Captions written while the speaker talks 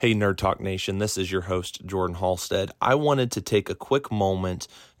Hey, Nerd Talk Nation, this is your host, Jordan Halstead. I wanted to take a quick moment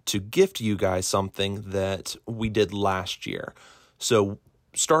to gift you guys something that we did last year. So,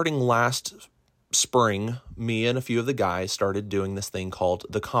 starting last spring, me and a few of the guys started doing this thing called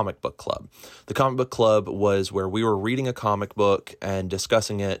the Comic Book Club. The Comic Book Club was where we were reading a comic book and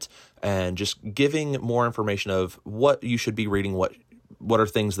discussing it and just giving more information of what you should be reading, what are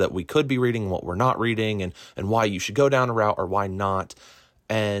things that we could be reading, what we're not reading, and why you should go down a route or why not.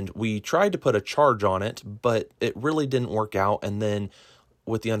 And we tried to put a charge on it, but it really didn't work out. And then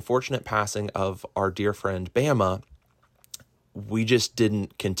with the unfortunate passing of our dear friend Bama, we just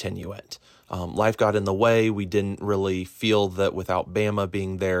didn't continue it. Life got in the way. We didn't really feel that without Bama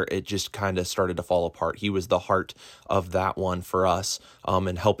being there, it just kind of started to fall apart. He was the heart of that one for us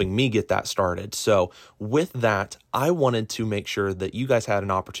and helping me get that started. So with that, I wanted to make sure that you guys had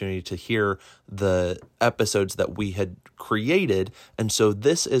an opportunity to hear the episodes that we had created. And so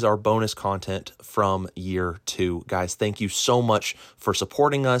this is our bonus content from year 2. Guys, thank you so much for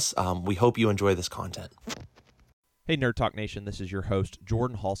supporting us. We hope you enjoy this content. Hey, Nerd Talk Nation, this is your host,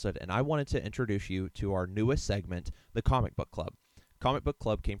 Jordan Halstead, and I wanted to introduce you to our newest segment, the Comic Book Club. Comic Book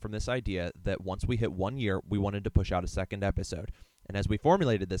Club came from this idea that once we hit 1 year, we wanted to push out a second episode. And as we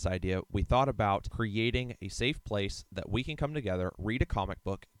formulated this idea, we thought about creating a safe place that we can come together, read a comic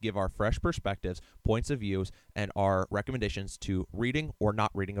book, give our fresh perspectives, points of views, and our recommendations to reading or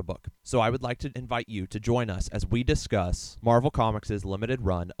not reading a book. So I would like to invite you to join us as we discuss Marvel Comics' limited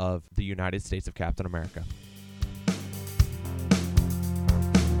run of the United States of Captain America.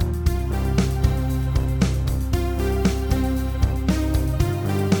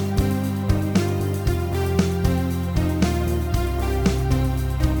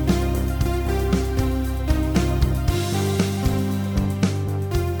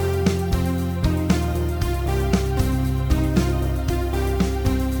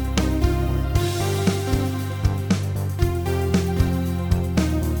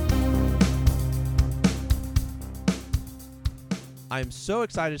 I'm so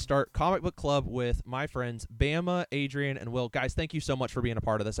excited to start Comic Book Club with my friends Bama, Adrian, and Will. Guys, thank you so much for being a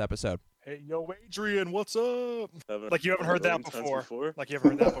part of this episode. Hey, yo, Adrian, what's up? Like you haven't heard that before. Like you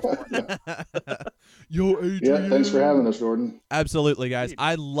haven't heard that before. Yo, Adrian. Yeah, thanks for having us, Jordan. Absolutely, guys.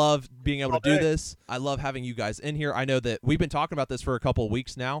 I love being able to do this. I love having you guys in here. I know that we've been talking about this for a couple of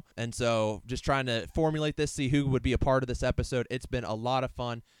weeks now, and so just trying to formulate this, see who would be a part of this episode. It's been a lot of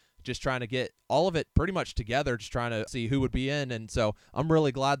fun. Just trying to get all of it pretty much together, just trying to see who would be in. And so I'm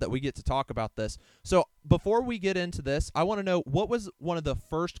really glad that we get to talk about this. So before we get into this, I want to know, what was one of the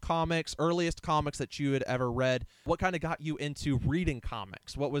first earliest comics that you had ever read? What kind of got you into reading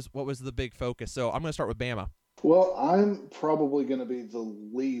comics? What was the big focus? So I'm going to start with Bama. Well, I'm probably going to be the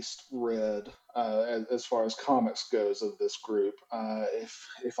least read as far as comics goes of this group.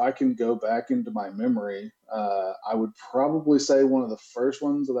 If I can go back into my memory, I would probably say one of the first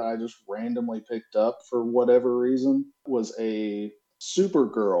ones that I just randomly picked up for whatever reason was a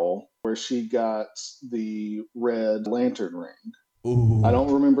Supergirl where she got the red lantern ring. Ooh. I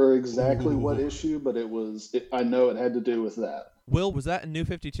don't remember exactly what issue, but I know it had to do with that. Will, was that in New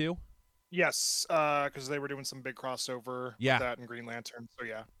 52? Yes, because they were doing some big crossover with that and Green Lantern. So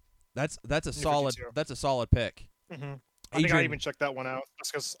yeah, that's a solid 52. That's a solid pick. Mm-hmm. I think I even checked that one out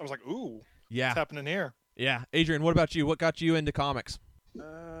just because I was like, ooh, what's happening here? Yeah, Adrian, what about you? What got you into comics?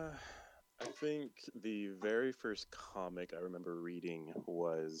 I think the very first comic I remember reading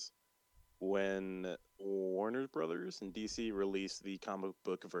was when Warner Brothers and DC released the comic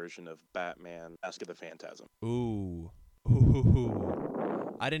book version of Batman: Mask of the Phantasm. Ooh.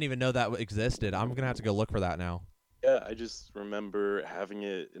 I didn't even know that existed. I'm going to have to go look for that now. Yeah, I just remember having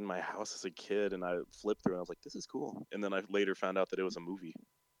it in my house as a kid, and I flipped through, and I was like, this is cool. And then I later found out that it was a movie.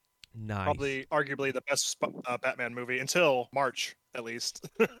 Nice. Probably, arguably, the best Batman movie until March, at least.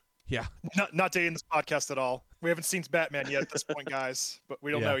 Yeah. Not dating this podcast at all. We haven't seen Batman yet at this point, guys, but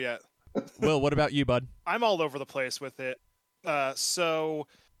we don't know yet. Will, what about you, bud? I'm all over the place with it. So,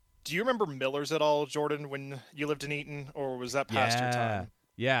 do you remember Miller's at all, Jordan, when you lived in Eaton, or was that past your time?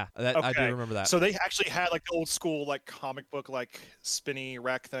 Yeah, I do remember that. So they actually had like the old school like comic book like spinny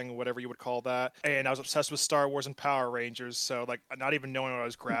rack thing, whatever you would call that. And I was obsessed with Star Wars and Power Rangers. So like not even knowing what I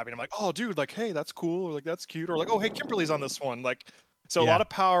was grabbing, I'm like, oh dude, like hey, that's cool, or like that's cute, or like oh hey, Kimberly's on this one. Like so a lot of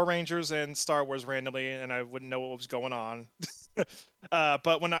Power Rangers and Star Wars randomly, and I wouldn't know what was going on.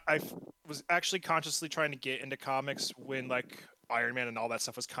 But when I was actually consciously trying to get into comics when like Iron Man and all that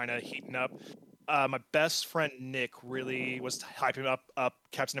stuff was kind of heating up, My best friend Nick really was hyping up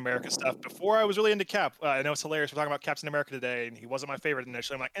Captain America stuff before I was really into Cap. I know it's hilarious. We're talking about Captain America today, and he wasn't my favorite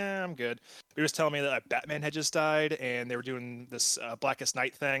initially. I'm like, I'm good. But he was telling me that Batman had just died, and they were doing this Blackest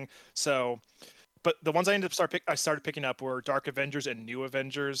Night thing. So, but the ones I started picking up were Dark Avengers and New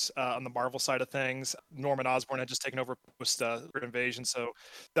Avengers on the Marvel side of things. Norman Osborn had just taken over post Invasion, so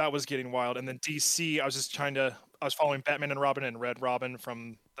that was getting wild. And then DC, I was following Batman and Robin and Red Robin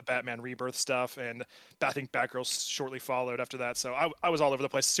from the Batman Rebirth stuff, and I think Batgirl shortly followed after that. So I was all over the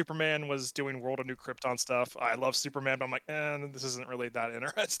place. Superman was doing World of New Krypton stuff. I love Superman, but I'm like, this isn't really that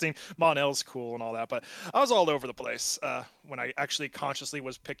interesting. Mon-El's cool and all that, but I was all over the place when I actually consciously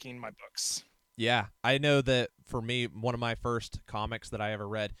was picking my books. Yeah, I know that for me, one of my first comics that I ever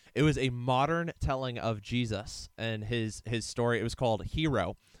read, it was a modern telling of Jesus and his story. It was called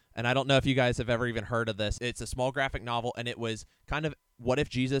Hero. And I don't know if you guys have ever even heard of this. It's a small graphic novel, and it was kind of what if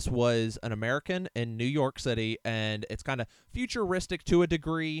Jesus was an American in New York City, and it's kind of futuristic to a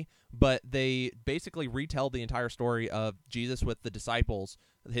degree, but they basically retell the entire story of Jesus with the disciples,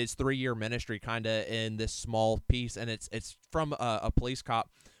 his 3-year ministry kind of in this small piece, and it's from a police cop.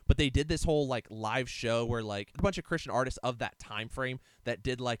 But they did this whole like live show where like a bunch of Christian artists of that time frame that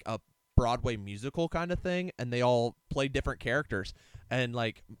did like a Broadway musical kind of thing, and they all played different characters. And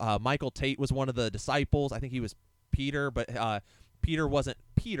like Michael Tate was one of the disciples. I think he was Peter, but Peter wasn't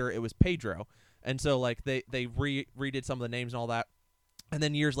Peter, it was Pedro. And so like they redid some of the names and all that. And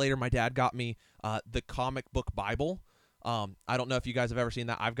then years later, my dad got me the comic book Bible. I don't know if you guys have ever seen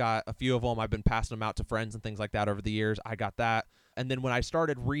that. I've got a few of them. I've been passing them out to friends and things like that over the years. I got that. And then when I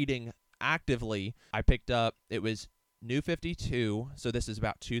started reading actively, I picked up, it was New 52. So this is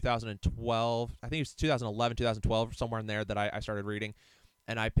about 2012. I think it was 2011, 2012, somewhere in there that I started reading.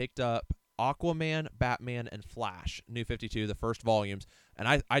 And I picked up Aquaman, Batman, and Flash, New 52, the first volumes. And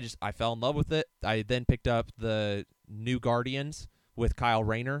I fell in love with it. I then picked up the New Guardians with Kyle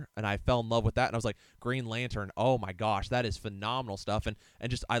Rayner, and I fell in love with that. And I was like, Green Lantern, oh my gosh, that is phenomenal stuff. And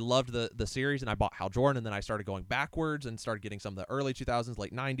just I loved the series, and I bought Hal Jordan, and then I started going backwards and started getting some of the early 2000s,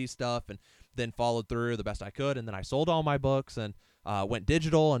 late 90s stuff, and then followed through the best I could. And then I sold all my books and went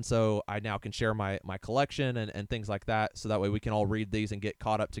digital, and so I now can share my collection and things like that, so that way we can all read these and get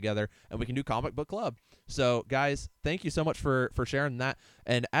caught up together, and we can do comic book club. So guys, thank you so much for sharing that.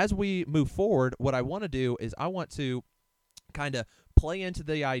 And as we move forward, what I want to do is I want to kind of play into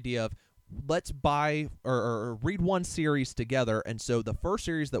the idea of let's buy or read one series together. And so the first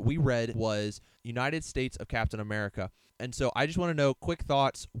series that we read was United States of Captain America. And so I just want to know quick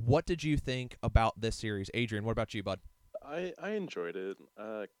thoughts. What did you think about this series? Adrian, what about you, bud? I enjoyed it.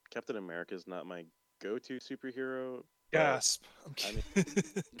 Captain America is not my go-to superhero. Gasp. I mean,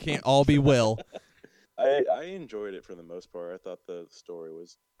 Can't all be Will. I enjoyed it for the most part. I thought the story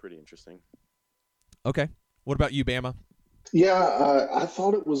was pretty interesting. Okay. What about you, Bama? Yeah, I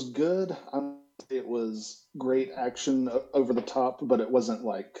thought it was good. It was great action over the top, but it wasn't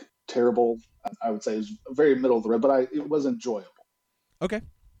like terrible. I would say it was very middle of the road, but it was enjoyable. Okay.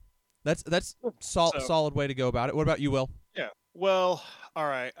 That's solid way to go about it. What about you, Will? Yeah. Well, all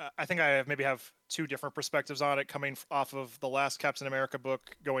right. I think I maybe have two different perspectives on it, coming off of the last Captain America book,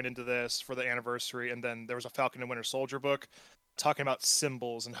 going into this for the anniversary, and then there was a Falcon and Winter Soldier book talking about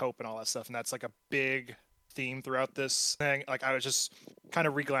symbols and hope and all that stuff, and that's like a big theme throughout this thing. Like I was just kind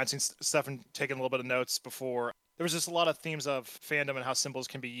of reglancing stuff and taking a little bit of notes before. There was just a lot of themes of fandom and how symbols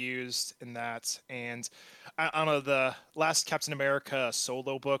can be used in that. And I don't know, the last Captain America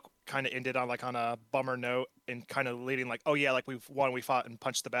solo book kind of ended on a bummer note and kind of leading like, oh yeah, like we fought and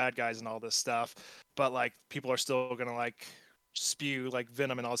punched the bad guys and all this stuff, but like people are still gonna like spew like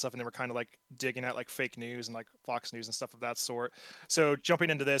venom and all this stuff, and they were kind of like digging at like fake news and like Fox News and stuff of that sort. So jumping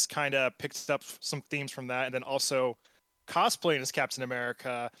into this kind of picked up some themes from that, and then also cosplaying as Captain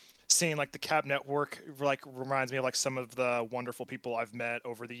America, seeing like the Cap Network like reminds me of like some of the wonderful people I've met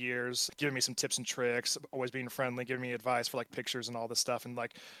over the years, giving me some tips and tricks, always being friendly, giving me advice for like pictures and all this stuff, and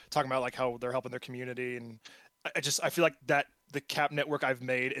like talking about like how they're helping their community. And I feel like that the Cap Network I've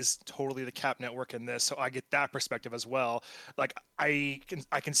made is totally the Cap Network in this, so I get that perspective as well. Like I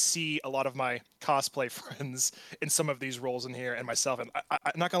can see a lot of my cosplay friends in some of these roles in here, and myself. And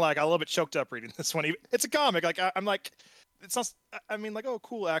I'm not gonna lie, I got a little bit choked up reading this one. It's a comic, like I'm like, it's not. I mean, like, oh,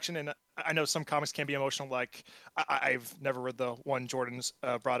 cool action, and I know some comics can be emotional. Like I've never read the one Jordan's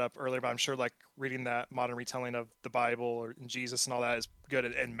brought up earlier, but I'm sure like reading that modern retelling of the Bible or Jesus and all that is good.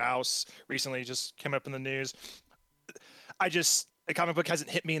 And Mouse recently just came up in the news. A comic book hasn't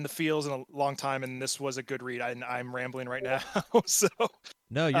hit me in the feels in a long time, and this was a good read. I'm rambling right now, so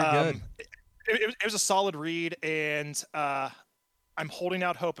no, you're good. It was a solid read, and I I'm holding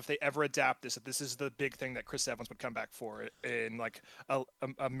out hope if they ever adapt this, that this is the big thing that Chris Evans would come back for in like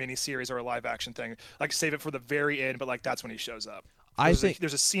a mini series or a live action thing. Like save it for the very end, but like that's when he shows up. I think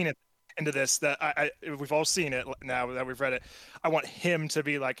There's a scene into this that we've all seen it now that we've read it. I want him to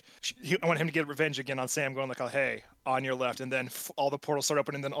be like, I want him to get revenge again on Sam, going like, oh, hey, on your left, and then all the portals start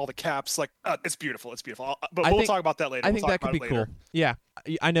opening, and then all the caps, like, it's beautiful. It's beautiful. But we'll talk about that later. I think that could be cool. Yeah.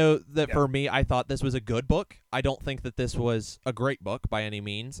 I know that for me, I thought this was a good book. I don't think that this was a great book by any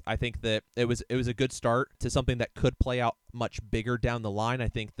means. I think that it was a good start to something that could play out much bigger down the line. I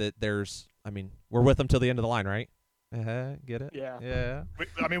think that we're with them till the end of the line, right? Get it? Yeah.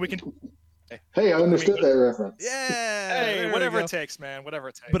 We can. Hey, I understood that reference. Yeah. Hey, whatever it takes, man. Whatever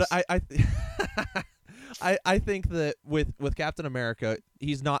it takes. But I think that with Captain America,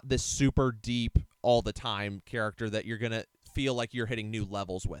 he's not this super deep all the time character that you're gonna feel like you're hitting new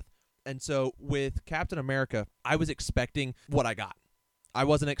levels with. And so with Captain America, I was expecting what I got. I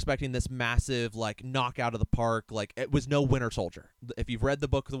wasn't expecting this massive like knockout of the park. Like it was no Winter Soldier. If you've read the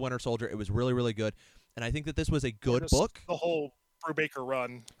book The Winter Soldier, it was really, really good. And I think that this was a good book. The whole Brubaker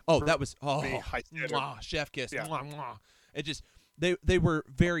run. Oh, that was chef kiss. Yeah. It just they were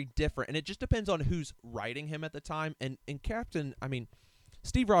very different, and it just depends on who's writing him at the time. And Captain,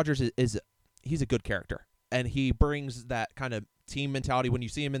 Steve Rogers he's a good character, and he brings that kind of team mentality. When you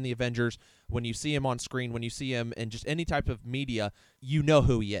see him in the Avengers, when you see him on screen, when you see him in just any type of media, you know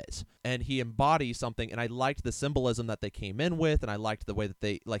who he is, and he embodies something. And I liked the symbolism that they came in with, and I liked the way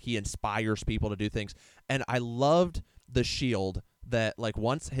that he inspires people to do things, and I loved the shield. That like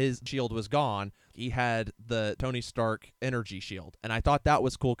once his shield was gone, he had the Tony Stark energy shield, and I thought that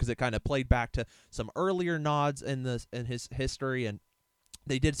was cool because it kind of played back to some earlier nods in his history, and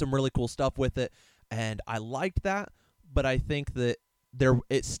they did some really cool stuff with it, and I liked that. But I think that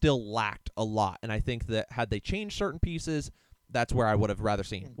it still lacked a lot, and I think that had they changed certain pieces, that's where I would have rather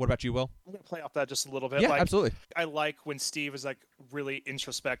seen. What about you, Will? I'm gonna play off that just a little bit. Yeah, absolutely. I like when Steve is like really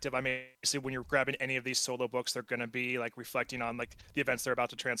introspective. Obviously, when you're grabbing any of these solo books, they're gonna be like reflecting on like the events they're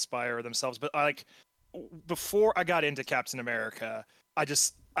about to transpire themselves. But before I got into Captain America, I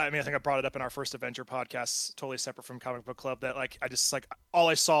think I brought it up in our first Avenger podcast, totally separate from Comic Book Club, that like all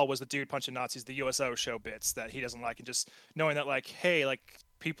I saw was the dude punching Nazis, the USO show bits that he doesn't like, and just knowing that like, hey, like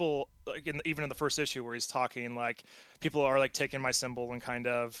people like even in the first issue where he's talking like people are like taking my symbol and kind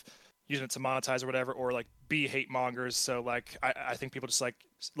of using it to monetize or whatever, or like be hate mongers. So like I think people just like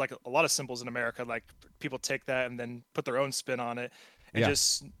a lot of symbols in America, like people take that and then put their own spin on it, and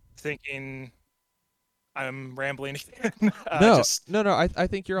just thinking I'm rambling. No. I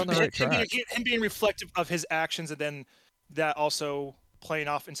think you're on the right track. Him being reflective of his actions, and then that also playing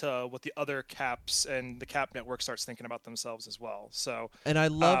off into what the other Caps and the Cap Network starts thinking about themselves as well. So, and I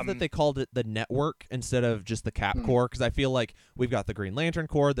love that they called it the Network instead of just the Cap Corps, because I feel like we've got the Green Lantern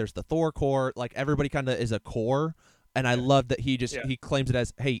Corps, there's the Thor Corps, like everybody kind of is a core, and I love that he claims it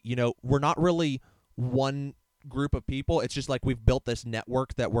as, hey, we're not really one group of people. It's just like we've built this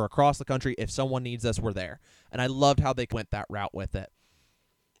network that we're across the country. If someone needs us, we're there. And I loved how they went that route with it.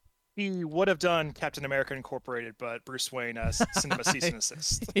 He would have done Captain America Incorporated, but Bruce Wayne sent him a cease and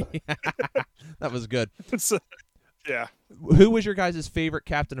assist. That was good. Yeah. Who was your guys' favorite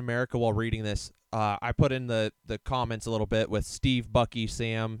Captain America while reading this? I put in the comments a little bit with Steve, Bucky,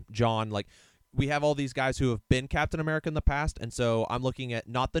 Sam, John. Like, we have all these guys who have been Captain America in the past, and so I'm looking at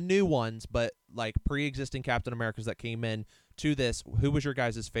not the new ones, but like pre-existing Captain Americas that came in to this. Who was your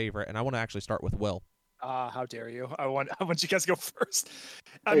guys' favorite? And I want to actually start with Will. How dare you? I want you guys to go first.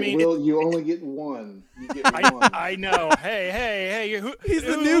 Will, you only get one. You get one. I know. Hey. He's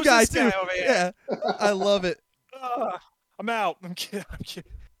the new guy, too. Yeah, I love it. I'm out. I'm kidding.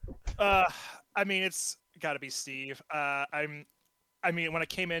 It's got to be Steve. When I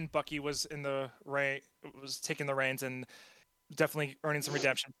came in, Bucky was was taking the reins and definitely earning some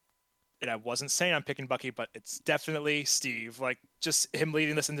redemption. And I wasn't saying I'm picking Bucky, but it's definitely Steve. Like, just him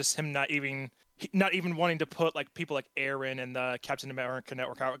leading this and just him not even wanting to put like people like Aaron and the Captain America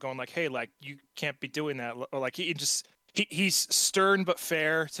Network out, going like, hey, like you can't be doing that. Or like he's stern but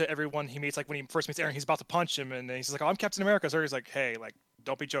fair to everyone he meets. Like when he first meets Aaron, he's about to punch him, and he's like, "Oh, I'm Captain America." So he's like, "Hey, like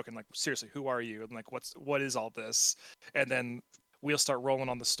don't be joking. Like seriously, who are you? And like what is all this?" And then we'll start rolling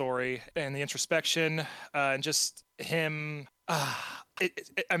on the story and the introspection and just him.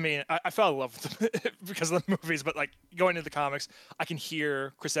 I fell in love with him because of the movies, but like going into the comics, I can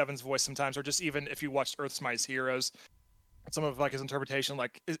hear Chris Evans' voice sometimes, or just even if you watched Earth's Mightiest Heroes, some of like his interpretation,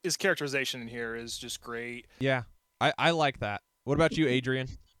 like his characterization in here is just great. Yeah, I like that. What about you, Adrian?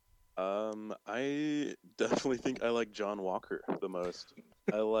 I definitely think I like John Walker the most.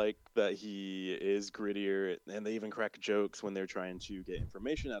 I like that he is grittier, and they even crack jokes when they're trying to get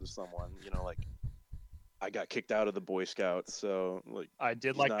information out of someone. Like I got kicked out of the Boy Scouts, so like I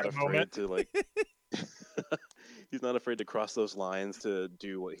did he's like not that moment. afraid to like. He's not afraid to cross those lines to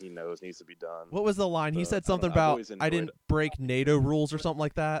do what he knows needs to be done. What was the line? He So, said I don't something know, I've about always I enjoyed didn't break NATO rules or something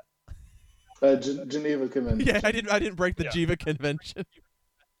like that. Geneva Convention. Yeah, I didn't break the Yeah. Jiva Convention.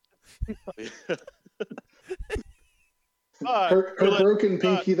 it. Her broken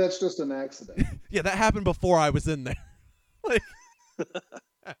pinky, that's just an accident. Yeah, that happened before I was in there. Like,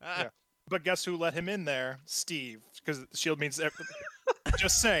 Yeah. But guess who let him in there? Steve, because shield means.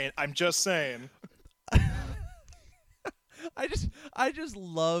 Just saying. I'm just saying. I just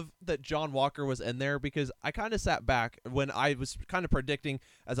love that John Walker was in there, because I kind of sat back when I was kind of predicting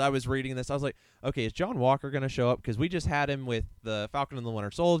as I was reading this. I was like, okay, is John Walker going to show up? Because we just had him with the Falcon and the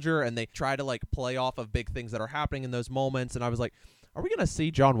Winter Soldier, and they try to like play off of big things that are happening in those moments. And I was like, are we going to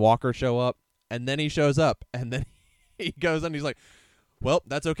see John Walker show up? And then he shows up, and then he goes and he's like, well,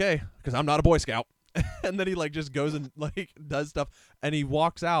 that's okay, because I'm not a Boy Scout. And then he like just goes and like does stuff, and he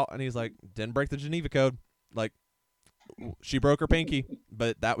walks out, and he's like, didn't break the Geneva Code. Like, she broke her pinky,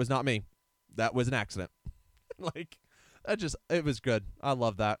 but that was not me. That was an accident. Like, it was good. I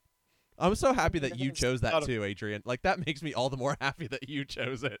love that. I'm so happy that you chose that too, Adrian. Like, that makes me all the more happy that you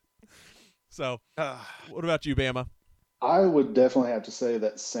chose it. So, what about you, Bama? I would definitely have to say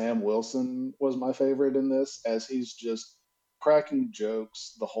that Sam Wilson was my favorite in this, as he's just cracking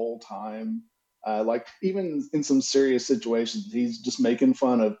jokes the whole time. Like, even in some serious situations, he's just making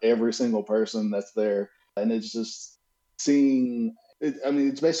fun of every single person that's there. And it's just seeing it, I mean,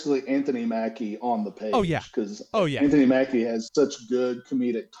 it's basically Anthony Mackie on the page. Oh, yeah. Because Yeah. Anthony Mackie has such good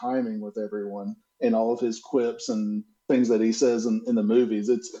comedic timing with everyone and all of his quips and things that he says in the movies.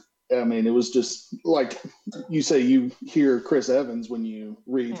 It was just like you say, you hear Chris Evans when you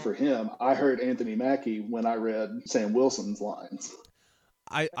read for him. I heard Anthony Mackie when I read Sam Wilson's lines.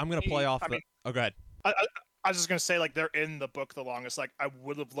 I'm going to play off the... Oh, go ahead. I was just going to say, like, they're in the book the longest. Like, I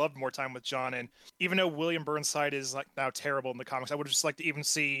would have loved more time with John. And even though William Burnside is, like, now terrible in the comics, I would have just liked to even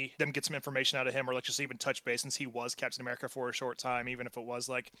see them get some information out of him, or, like, just even touch base, since he was Captain America for a short time, even if it was,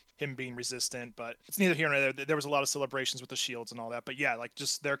 like, him being resistant. But it's neither here nor there. There was a lot of celebrations with the shields and all that. But, yeah, like,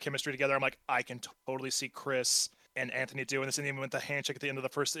 just their chemistry together, I'm like, I can totally see Chris and Anthony doing this, and even with the handshake at the end of the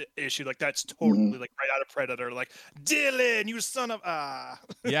first issue, like, that's totally, like, right out of Predator. Like, Dylan, you son of...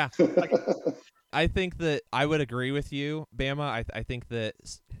 Yeah. Like, I think that I would agree with you, Bama. I think that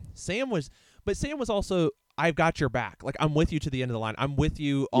Sam was also, I've got your back. Like, I'm with you to the end of the line. I'm with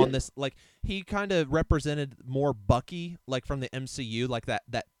you on this. Like, he kind of represented more Bucky, like, from the MCU, like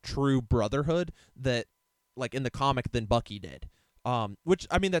that true brotherhood that, like, in the comic than Bucky did. Which,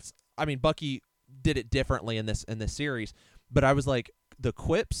 Bucky did it differently in this series, but I was like, the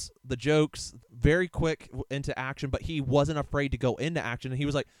quips, the jokes, very quick into action, but he wasn't afraid to go into action, and he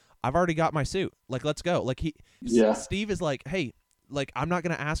was like, I've already got my suit. Like, let's go. Like, Steve is like, hey, like, I'm not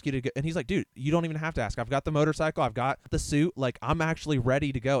going to ask you to go. And he's like, dude, you don't even have to ask. I've got the motorcycle. I've got the suit. Like, I'm actually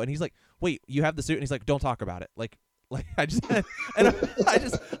ready to go. And he's like, wait, you have the suit? And he's like, don't talk about it. Like I just, and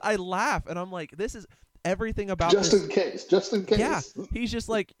I laugh, and I'm like, this is everything about just in case. Yeah. He's just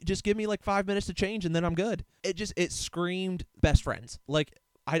like, just give me like 5 minutes to change, and then I'm good. It screamed best friends. Like,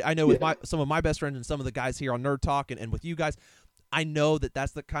 I know with some of my best friends and some of the guys here on Nerd Talk and with you guys, I know that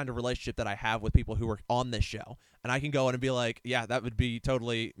that's the kind of relationship that I have with people who are on this show, and I can go in and be like, yeah, that would be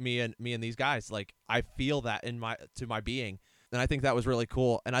totally me and these guys. Like, I feel that to my being, and I think that was really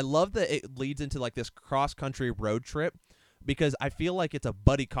cool. And I love that it leads into like this cross country road trip, because I feel like it's a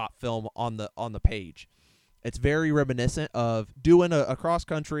buddy cop film on the page. It's very reminiscent of doing a cross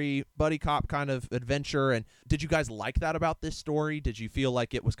country buddy cop kind of adventure. And did you guys like that about this story? Did you feel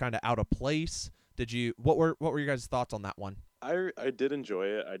like it was kind of out of place? What were your guys' thoughts on that one? I did enjoy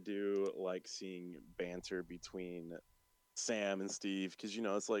it. I do like seeing banter between Sam and Steve, because,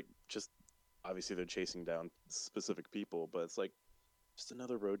 it's like, just obviously they're chasing down specific people, but it's like just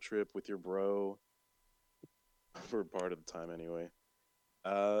another road trip with your bro for part of the time anyway.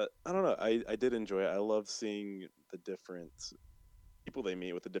 I don't know. I did enjoy it. I love seeing the different people they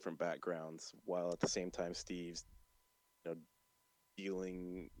meet with the different backgrounds, while at the same time Steve's,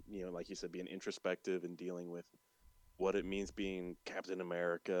 dealing, like you said, being introspective and dealing with what it means being Captain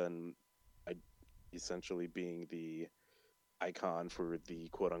America, and essentially being the icon for the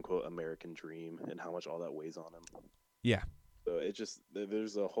quote-unquote American dream, and how much all that weighs on him. Yeah. So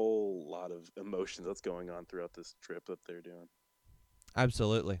there's a whole lot of emotions that's going on throughout this trip that they're doing.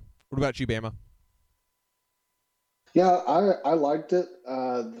 Absolutely. What about you, Bama? Yeah, I liked it.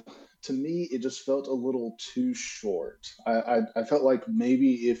 to me, it just felt a little too short. I felt like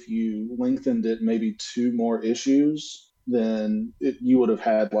maybe if you lengthened it maybe 2 more issues, then you would have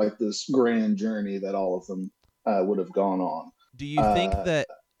had like this grand journey that all of them would have gone on. Do you think Uh, that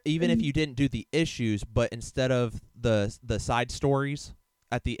even if and you didn't do the issues, but instead of the side stories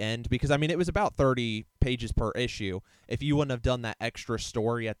at the end, because I mean it was about 30 pages per issue, if you wouldn't have done that extra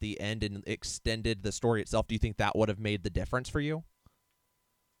story at the end and extended the story itself, do you think that would have made the difference for you?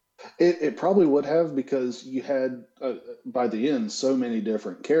 it probably would have, because you had by the end so many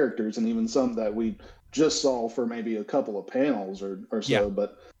different characters, and even some that we just saw for maybe a couple of panels or Yeah. so.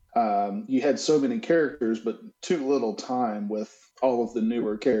 But you had so many characters, but too little time with all of the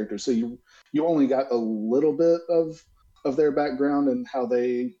newer characters. So you only got a little bit of their background and how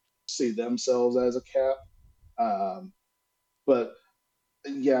they see themselves as a Cap. But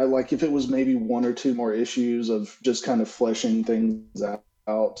yeah, like if it was maybe 1 or 2 more issues of just kind of fleshing things out,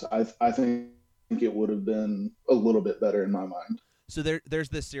 I think it would have been a little bit better in my mind. So there's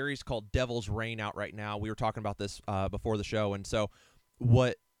this series called Devil's Reign out right now. We were talking about this before the show, and so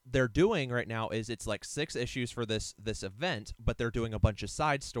what they're doing right now is it's like 6 issues for this event, but they're doing a bunch of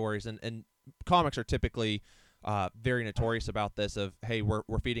side stories, and comics are typically very notorious about this. Of hey, we're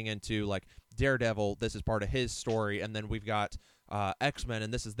feeding into like Daredevil, this is part of his story, and then we've got X-Men,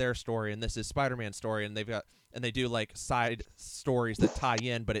 and this is their story, and this is Spider-Man's story, and they do like side stories that tie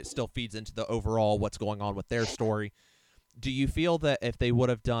in, but it still feeds into the overall what's going on with their story. Do you feel that if they would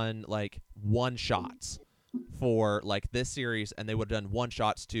have done like one shots for like this series, and they would have done one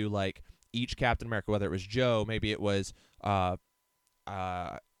shots to like each Captain America, whether it was Joe, maybe it was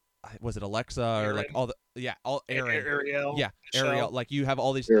was it Alexa or Aaron. like all Aaron, Ariel, yeah, Michelle. Ariel, like you have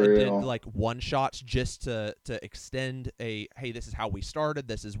all these Ariel. did like one shots just to extend a hey, this is how we started,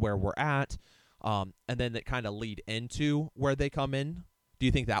 this is where we're at, and then that kind of lead into where they come in. Do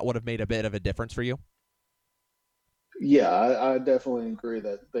you think that would have made a bit of a difference for you? Yeah, I definitely agree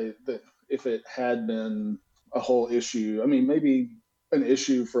that if it had been a whole issue, I mean, maybe an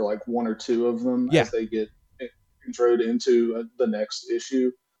issue for like 1 or 2 of them Yeah. as they get introed into the next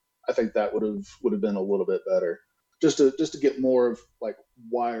issue, I think that would have been a little bit better. Just to get more of like,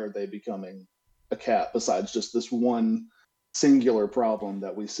 why are they becoming a Cap besides just this one singular problem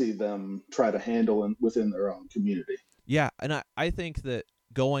that we see them try to handle within their own community. Yeah, and I think that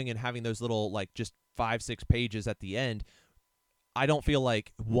going and having those little like just 5-6 pages at the end, I don't feel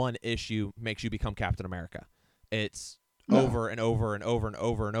like one issue makes you become Captain America. It's over and over and over and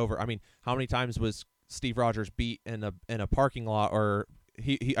over and over. I mean, how many times was Steve Rogers beat in a parking lot, or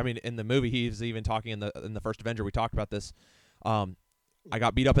he I mean in the movie he's even talking in the first Avenger, we talked about this. I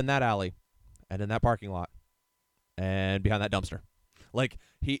got beat up in that alley and in that parking lot and behind that dumpster. Like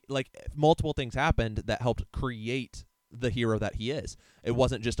multiple things happened that helped create the hero that he is. It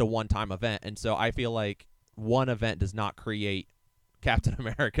wasn't just a one-time event, and so I feel like one event does not create Captain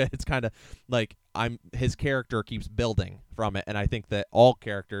America. It's kind of like his character keeps building from it, and I think that all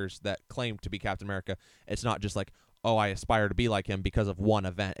characters that claim to be Captain America, it's not just like, oh, I aspire to be like him because of one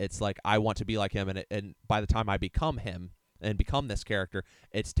event. It's like I want to be like him, and by the time I become him and become this character,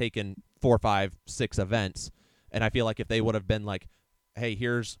 it's taken 4, 5, 6 events, and I feel like if they would have been like, hey,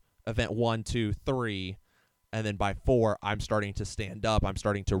 here's event 1, 2, 3, and then by 4, I'm starting to stand up. I'm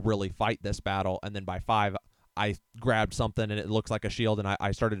starting to really fight this battle. And then by 5, I grabbed something and it looks like a shield, and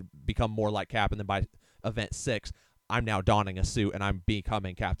I started to become more like Cap. And then by event 6, I'm now donning a suit and I'm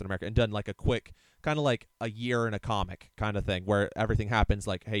becoming Captain America. And done like a quick, kind of like a year in a comic kind of thing, where everything happens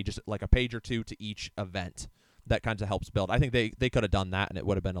like, hey, just like a page or 2 to each event. That kind of helps build. I think they could have done that, and it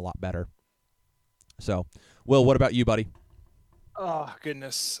would have been a lot better. So, Will, what about you, buddy? Oh,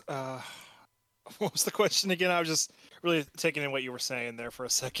 goodness. What was the question again? I was just really taking in what you were saying there for a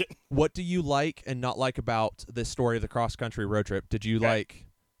second. What do you like and not like about this story of the cross-country road trip? Did you like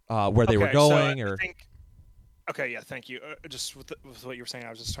where they were going? So or okay, yeah, thank you. Just with what you were saying,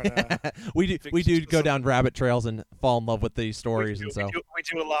 I was just trying to... we do go down rabbit trails and fall in love with these stories. We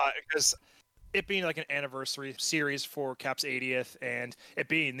do a lot, because it being like an anniversary series for Cap's 80th, and it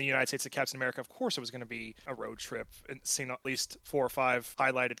being the United States of Captain America, of course it was going to be a road trip, and seeing at least 4 or 5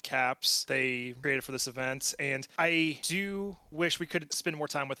 highlighted Caps they created for this event. And I do wish we could spend more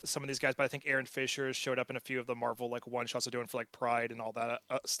time with some of these guys, but I think Aaron Fisher showed up in a few of the Marvel like one-shots they're doing for like Pride and all that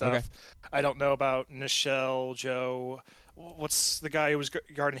stuff. Okay. I don't know about Nichelle, Joe. What's the guy who was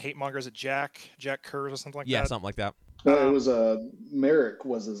guarding hate mongers at Jack Kurz or something like that? Yeah, something like that. It was Merrick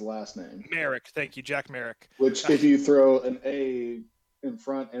was his last name. Merrick, thank you, Jack Merrick. Which, if you throw an A in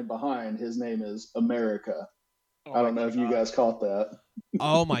front and behind, his name is America. I don't know if you guys caught that.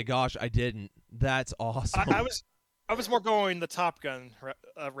 Oh my gosh, I didn't. That's awesome. I I was more going the Top Gun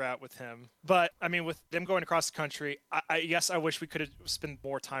route with him, but I mean, with them going across the country, yes, I wish we could have spent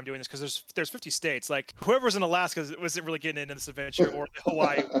more time doing this because there's 50 states. Like whoever's in Alaska wasn't really getting into this adventure, or the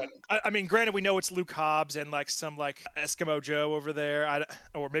Hawaii one. I mean, granted, we know it's Luke Hobbs and like some like Eskimo Joe over there,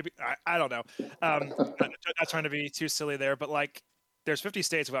 or maybe I don't know. Not trying to be too silly there, but like. There's 50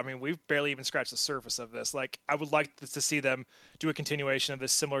 states. I mean, we've barely even scratched the surface of this. Like, I would like to see them do a continuation of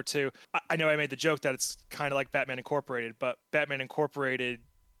this, similar to. I know I made the joke that it's kind of like Batman Incorporated, but Batman Incorporated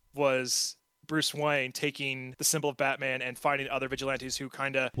was Bruce Wayne taking the symbol of Batman and finding other vigilantes who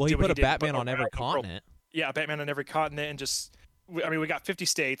kind of. Well, he put a Batman on every continent. Yeah, Batman on every continent, and just. I mean, we got 50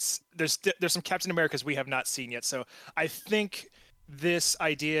 states. There's some Captain Americas we have not seen yet, so I think. This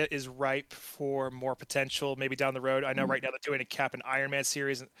idea is ripe for more potential maybe down the road. I know right now they're doing a Cap and Iron Man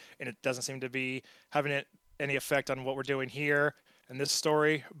series, and it doesn't seem to be having any effect on what we're doing here in this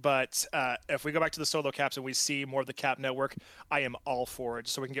story. But if we go back to the solo Caps and we see more of the Cap network, I am all for it,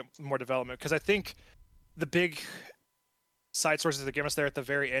 so we can get more development. Because I think the big side sources that give us there at the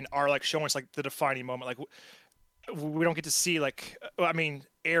very end are like showing us like the defining moment. Like we don't get to see like, I mean,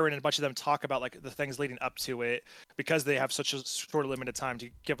 Aaron and a bunch of them talk about like the things leading up to it because they have such a short limited time to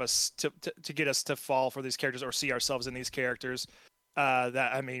give us to get us to fall for these characters or see ourselves in these characters.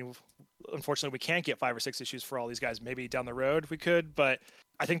 That I mean, unfortunately, we can't get 5 or 6 issues for all these guys. Maybe down the road we could, but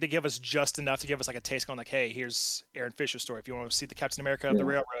I think they give us just enough to give us like a taste, going like, hey, here's Aaron Fisher's story. If you want to see the Captain America of the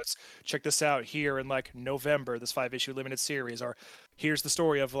Railroads, check this out here in like November, this 5-issue limited series. Or here's the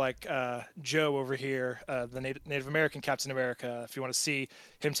story of like Joe over here, the Native American Captain America. If you want to see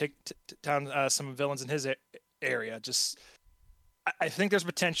him take down some villains in his area, just I think there's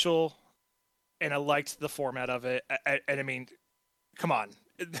potential, and I liked the format of it. And I mean, come on.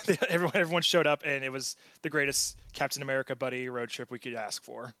 Everyone showed up, and it was the greatest Captain America buddy road trip we could ask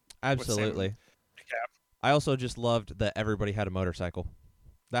for. Absolutely. I also just loved that everybody had a motorcycle.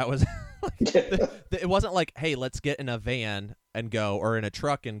 That was it wasn't like, hey, let's get in a van and go, or in a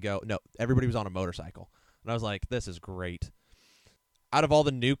truck and go. No, everybody was on a motorcycle. And I was like, this is great. Out of all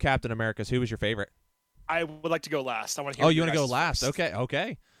the new Captain Americas, who was your favorite? I would like to go last. I want to hear. Oh, you want to go last? First.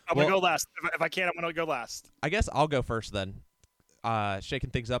 Okay. I'm going to go last. If I can, I want to go last. I guess I'll go first then.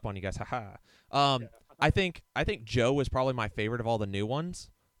 Shaking things up on you guys. Haha. I think Joe was probably my favorite of all the new ones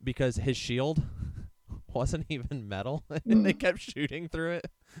because his shield wasn't even metal and they kept shooting through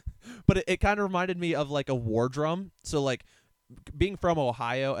it. But it kind of reminded me of like a war drum. So like being from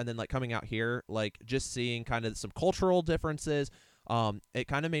Ohio and then like coming out here, like just seeing kind of some cultural differences. It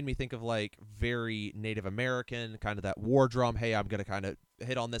kind of made me think of like very Native American, kind of that war drum. Hey, I'm going to kind of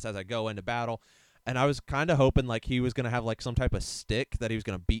hit on this as I go into battle. And I was kind of hoping like he was going to have like some type of stick that he was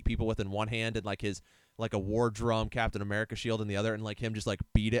going to beat people with in one hand and like his like a war drum Captain America shield in the other, and like him just like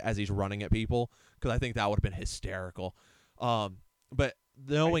beat it as he's running at people, because I think that would have been hysterical. But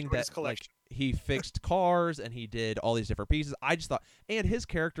knowing that like he fixed cars and he did all these different pieces, I just thought, and his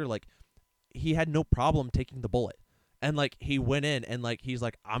character, like he had no problem taking the bullet. And like he went in and like he's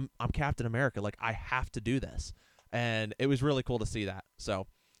like, I'm Captain America, like I have to do this. And it was really cool to see that. So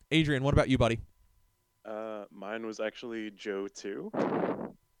Adrian, what about you, buddy? Mine was actually Joe too.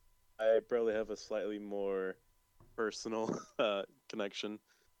 I probably have a slightly more personal connection,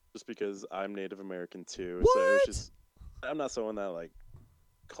 just because I'm Native American too. What? So it's just, I'm not someone that like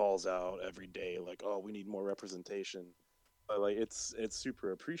calls out every day like, oh, we need more representation. But like it's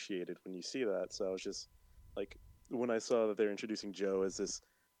super appreciated when you see that. So I was just like, when I saw that they're introducing Joe as this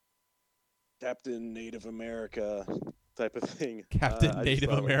Captain Native America type of thing. Captain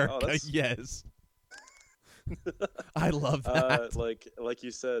Native America, like, oh, yes. I love that. Like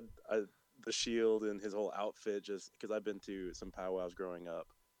you said, the shield and his whole outfit, just because I've been to some powwows growing up,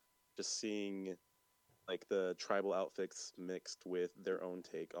 just seeing like the tribal outfits mixed with their own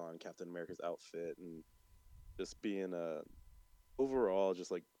take on Captain America's outfit, and just being overall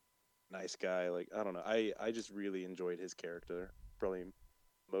just like nice guy. Like I don't know, I just really enjoyed his character, probably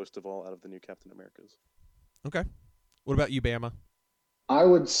most of all out of the new Captain Americas. Okay, what about you, Bama? I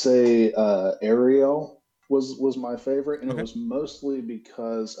would say Ariel was my favorite, and it was mostly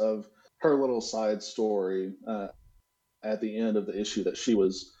because of her little side story at the end of the issue that she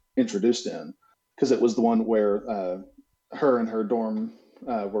was introduced in, because it was the one where her and her dorm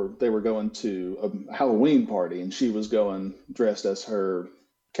were going to a Halloween party, and she was going dressed as her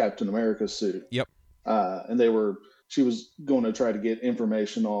Captain America suit. Yep. And she was going to try to get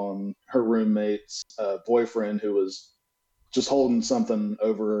information on her roommate's boyfriend, who was just holding something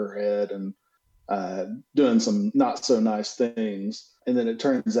over her head, and doing some not so nice things. And then it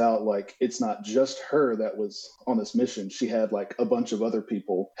turns out like it's not just her that was on this mission. She had like a bunch of other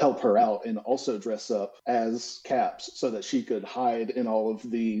people help her out and also dress up as Caps so that she could hide in all of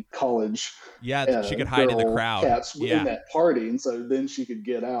the college she could hide in the crowd. Caps in that party. And so then she could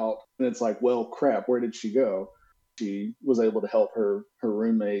get out. And it's like, well, crap, where did she go? She was able to help her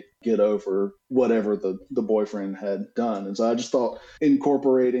roommate get over whatever the boyfriend had done. And so I just thought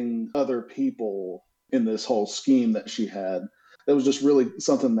incorporating other people in this whole scheme that she had, that was just really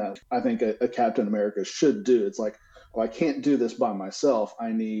something that I think a Captain America should do. It's like, well, I can't do this by myself.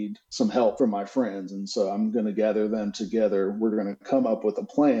 I need some help from my friends. And so I'm going to gather them together. We're going to come up with a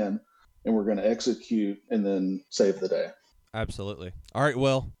plan and we're going to execute and then save the day. Absolutely. All right,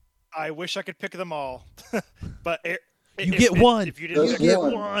 Will. I wish I could pick them all, but you get one. If you didn't get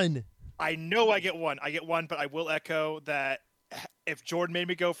one. I know I get one. But I will echo that if Jordan made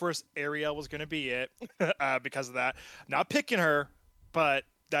me go first, Ariel was going to be it because of that. Not picking her, but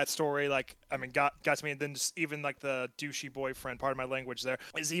that story, got to me. And then just even like the douchey boyfriend, part of my language there,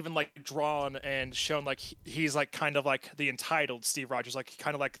 is even like drawn and shown like he's like kind of like the entitled Steve Rogers, like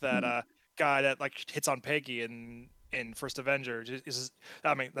kind of like that guy that like hits on Peggy in First Avenger.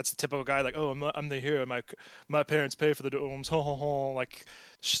 That's the typical guy like, oh, I'm the hero. My parents pay for the dorms. Like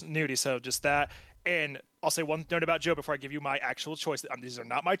snooty. So just that. And I'll say one note about Joe before I give you my actual choice. These are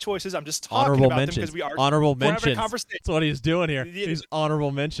not my choices. I'm just talking about them because we are honorable mentions. Conversation. That's what he's doing here. He's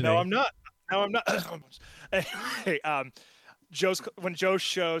honorable mentioning. No, I'm not. Anyway, when Joe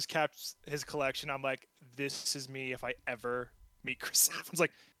shows Caps his collection, I'm like, this is me if I ever meet Chris Evans.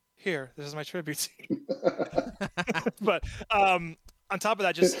 Like, here, this is my tribute. But on top of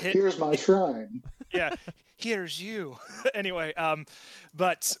that, here's my shrine. Yeah, here's you. Anyway,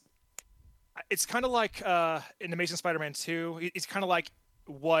 but it's kind of like in Amazing Spider-Man 2. It's kind of like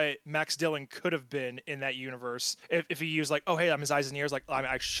what Max Dillon could have been in that universe if he used like, oh hey, I'm his eyes and ears. Like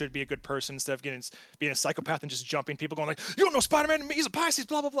I should be a good person instead of being a psychopath and just jumping people, going like, you don't know Spider-Man. He's a Pisces.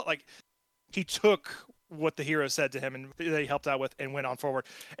 Blah blah blah. Like he took what the hero said to him and they helped out with and went on forward.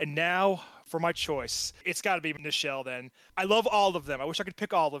 And now for my choice, it's got to be Nichelle then. I love all of them. I wish I could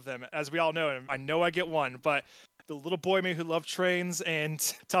pick all of them. As we all know, I know I get one, but the little boy me who loved trains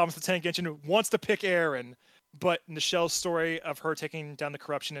and Thomas the Tank Engine wants to pick Aaron. But Nichelle's story of her taking down the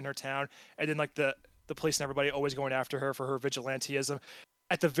corruption in her town and then like the police and everybody always going after her for her vigilantism.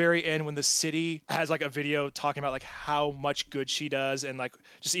 At the very end, when the city has like a video talking about like how much good she does and like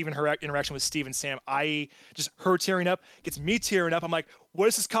just even her interaction with Steve and Sam, her tearing up gets me tearing up. I'm like, what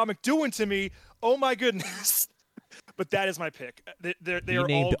is this comic doing to me? Oh my goodness. But that is my pick. They are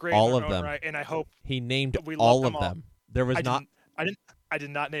all great all in of their them. own right, and I hope he named all of them. There was not. I did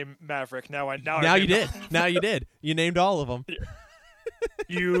not name Maverick. Now you did. Now you did. You named all of them.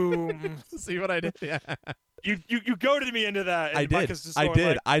 You see what I did? Yeah. You goaded me into that. I did.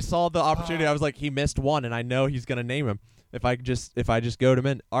 Like, I saw the opportunity. I was like, he missed one, and I know he's gonna name him if I just goad him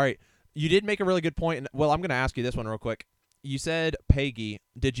in. All right, you did make a really good point. And, well, I'm gonna ask you this one real quick. You said Peggy.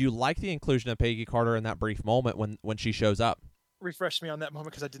 Did you like the inclusion of Peggy Carter in that brief moment when she shows up? Refresh me on that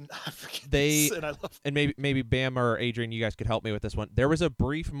moment because I didn't. And maybe Bam or Adrian, you guys could help me with this one. There was a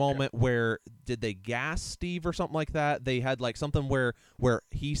brief moment where did they gas Steve or something like that? They had like something where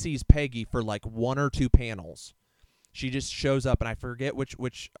he sees Peggy for like 1 or 2 panels. She just shows up, and I forget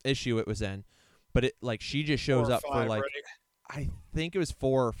which issue it was in, but it like she just shows up for like I think it was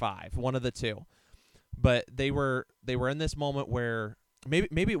 4 or 5, one of the two. But they were in this moment where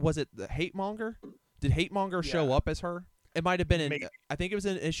maybe was it the Hate Monger? Did Hate Monger show up as her? It might have been I think it was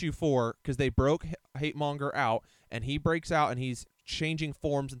in issue 4 because they broke Hate Monger out, and he breaks out and he's changing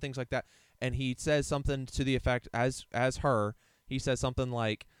forms and things like that, and he says something to the effect as her. He says something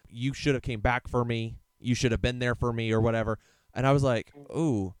like, "You should have came back for me. You should have been there for me," or whatever. And I was like,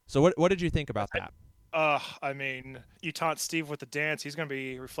 "Ooh." So what did you think about that? I mean, you taunt Steve with the dance. He's going to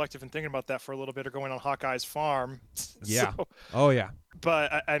be reflective and thinking about that for a little bit, or going on Hawkeye's farm. Yeah. So, oh, yeah.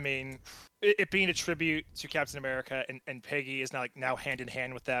 But, I mean, it being a tribute to Captain America and Peggy is now hand in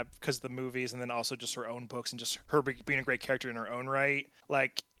hand with that because of the movies and then also just her own books and just her being a great character in her own right.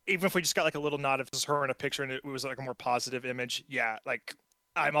 Like, even if we just got like a little nod of just her in a picture and it was like a more positive image, yeah, like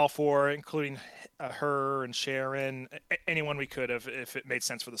I'm all for including her and Sharon, anyone we could have, if it made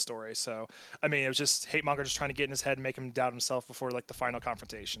sense for the story. So, I mean, it was just Hate Monger just trying to get in his head and make him doubt himself before like the final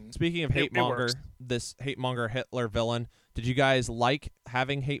confrontation. Speaking of Hate Monger, this Hate Monger Hitler villain, did you guys like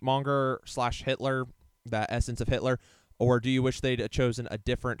having Hate Monger / Hitler, that essence of Hitler, or do you wish they'd chosen a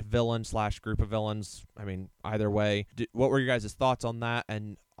different villain / group of villains? I mean, either way, what were your guys' thoughts on that?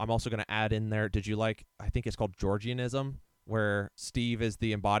 And I'm also going to add in there, did you like, I think it's called Georgianism? where Steve is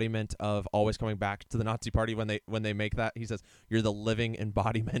the embodiment of always coming back to the Nazi party when they make that. He says, "You're the living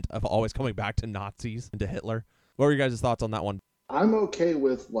embodiment of always coming back to Nazis and to Hitler." What were your guys' thoughts on that one? I'm okay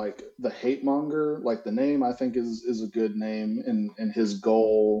with like the hate monger, like the name I think is a good name, and his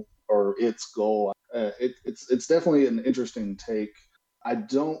goal or its goal. It's definitely an interesting take. I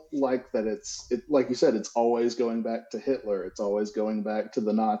don't like that like you said, it's always going back to Hitler. It's always going back to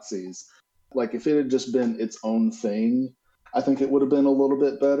the Nazis. Like if it had just been its own thing, I think it would have been a little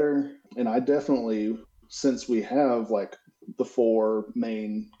bit better. And I definitely, since we have like the four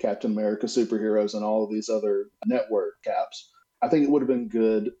main Captain America superheroes and all of these other network caps, I think it would have been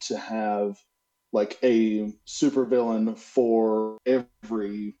good to have like a supervillain for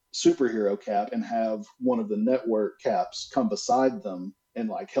every superhero cap and have one of the network caps come beside them and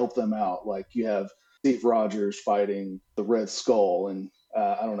like help them out. Like you have Steve Rogers fighting the Red Skull, and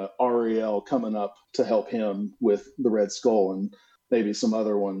I don't know, Ariel coming up to help him with the Red Skull, and maybe some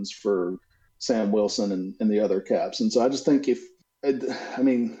other ones for Sam Wilson and the other caps. And so I just think I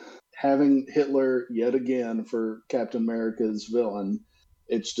mean, having Hitler yet again for Captain America's villain,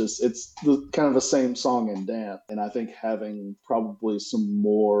 it's kind of the same song and dance. And I think having probably some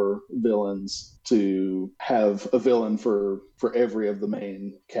more villains to have a villain for every of the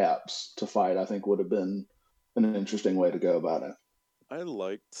main caps to fight, I think would have been an interesting way to go about it. I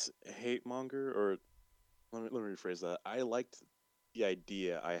liked Hate Monger, or let me rephrase that. I liked the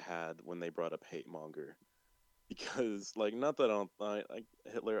idea I had when they brought up Hate Monger. Because, like, not that I don't like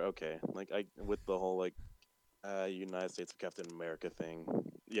Hitler, okay. Like, with the whole, like, United States of Captain America thing,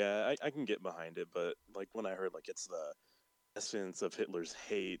 yeah, I can get behind it, but, like, when I heard, like, it's the essence of Hitler's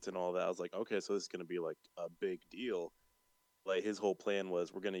hate and all that, I was like, okay, so this is going to be, like, a big deal. Like, his whole plan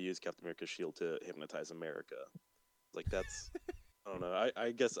was, we're going to use Captain America's shield to hypnotize America. Like, that's... I don't know.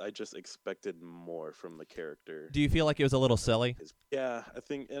 I guess I just expected more from the character. Do you feel like it was a little silly? Yeah, I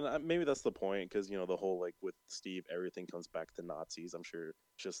think, and maybe that's the point, because the whole like with Steve, everything comes back to Nazis. I'm sure it's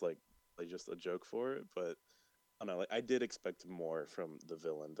just like just a joke for it, but I don't know. Like I did expect more from the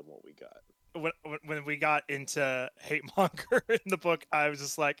villain than what we got. When we got into Hate Monger in the book, I was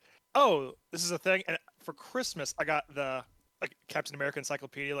just like, oh, this is a thing. And for Christmas, I got the Captain America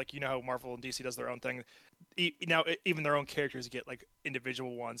Encyclopedia. Like, how Marvel and DC does their own thing. Now, even their own characters get like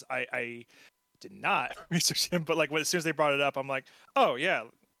individual ones. I did not research him, but like as soon as they brought it up, I'm like, oh yeah,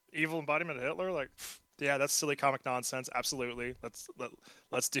 evil embodiment of Hitler. Like, yeah, that's silly comic nonsense. Absolutely,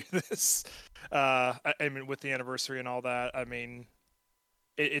 let's do this. I mean, with the anniversary and all that, I mean,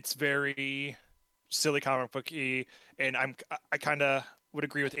 it's very silly comic booky, and I kind of would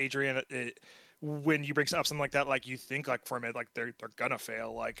agree with Adrian. When you bring up something like that, like you think like for a minute, like they're gonna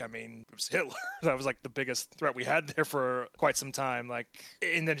fail. Like, I mean, it was Hitler. That was like the biggest threat we had there for quite some time. Like,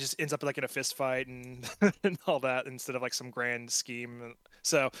 and then it just ends up like in a fist fight and and all that instead of like some grand scheme.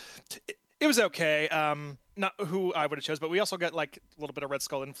 So it was okay. Not who I would have chose, but we also got like a little bit of Red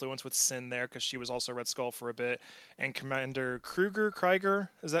Skull influence with Sin there because she was also Red Skull for a bit, and Commander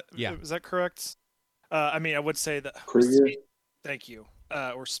Krieger. Is that correct? I mean, I would say that. Krieger. Thank you.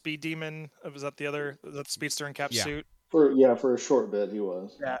 Or Speed Demon, was that the Speedster in Cap suit? For a short bit he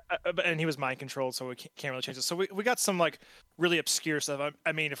was. Yeah, and he was mind controlled, so we can't really change it. So we got some like really obscure stuff.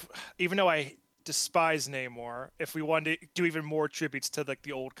 I mean, even though I despise Namor, if we wanted to do even more tributes to like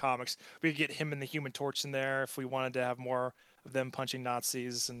the old comics, we could get him and the Human Torch in there if we wanted to have more of them punching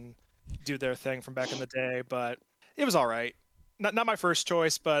Nazis and do their thing from back in the day. But it was all right. Not my first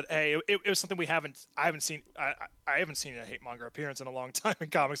choice, but hey, it was something I haven't seen a Hate Monger appearance in a long time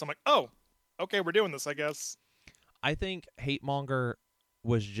in comics. I'm like, oh, okay, we're doing this, I guess. I think Hate Monger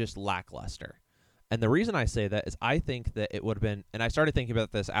was just lackluster. And the reason I say that is I think that it would have been, and I started thinking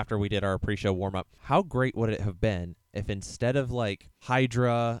about this after we did our pre-show warm-up, how great would it have been if instead of like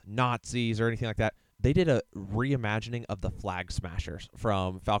Hydra, Nazis, or anything like that, they did a reimagining of the Flag Smashers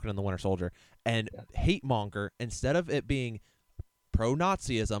from Falcon and the Winter Soldier. And Hate Monger, instead of it being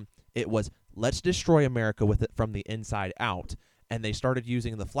pro-Nazism, it was let's destroy America with it from the inside out. And they started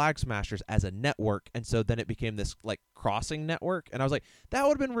using the Flag Smashers as a network, and so then it became this like crossing network. And I was like, that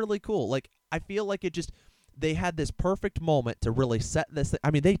would have been really cool. Like, I feel like they had this perfect moment to really set this thing.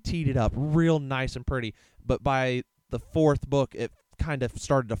 I mean, they teed it up real nice and pretty, but by the fourth book, it kind of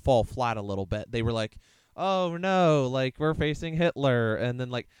started to fall flat a little bit. They were like, oh no, like we're facing Hitler. And then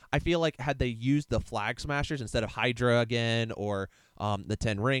like I feel like had they used the Flag Smashers instead of Hydra again, or the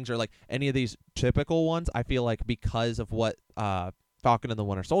 10 Rings, or like any of these typical ones, I feel like because of what Falcon and the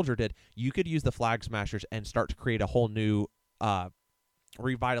Winter Soldier did, you could use the Flag Smashers and start to create a whole new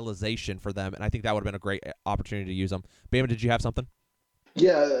revitalization for them. And I think that would have been a great opportunity to use them. Bama, did you have something?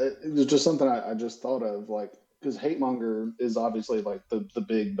 Yeah, it was just something I just thought of. Like, because Hatemonger is obviously like the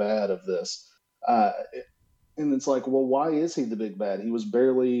big bad of this. Uh, and it's like, well, why is he the big bad? He was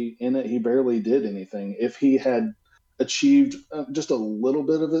barely in it. He barely did anything. If he had achieved just a little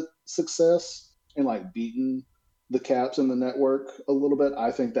bit of success and like beaten the Caps in the network a little bit,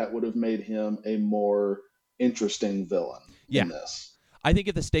 I think that would have made him a more interesting villain Yeah, in this. I think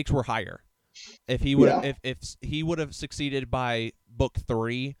if the stakes were higher, if he would have, Yeah. if he would have succeeded by book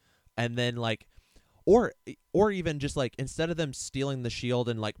 3, and then like, or even just like instead of them stealing the shield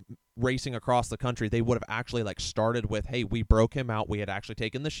and like racing across the country, they would have actually like started with, hey, we broke him out. We had actually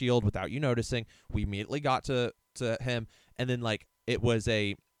taken the shield without you noticing. We immediately got to him, and then like it was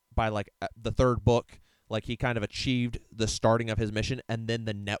by like the 3rd book, like he kind of achieved the starting of his mission, and then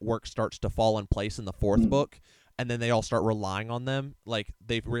the network starts to fall in place in the 4th book, and then they all start relying on them. Like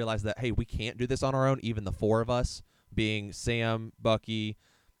they've realized that, hey, we can't do this on our own. Even the 4 of us, being Sam, Bucky,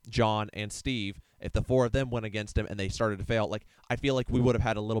 John, and Steve, if the 4 of them went against him and they started to fail, like I feel like we would have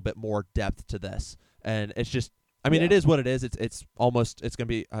had a little bit more depth to this. And it's just, I mean, it is what it is. It's almost, it's going to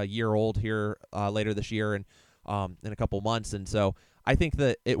be a year old here later this year, and in a couple months. And so I think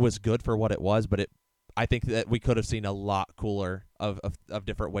that it was good for what it was, but I think that we could have seen a lot cooler of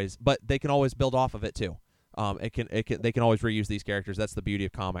different ways. But they can always build off of it too. They can always reuse these characters. That's the beauty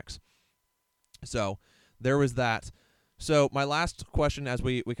of comics. So there was that. So my last question, as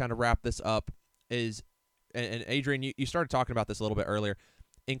we kind of wrap this up, is, and Adrian, you started talking about this a little bit earlier,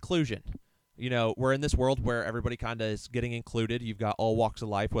 inclusion. You know, we're in this world where everybody kind of is getting included. You've got all walks of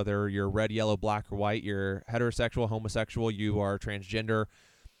life, whether you're red, yellow, black, or white. You're heterosexual, homosexual, you are transgender.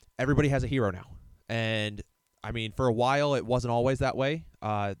 Everybody has a hero now. And, I mean, for a while, it wasn't always that way.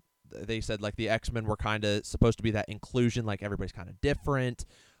 They said, like, the X-Men were kind of supposed to be that inclusion, like everybody's kind of different.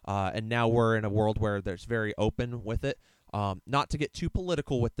 And now we're in a world where there's very open with it. Not to get too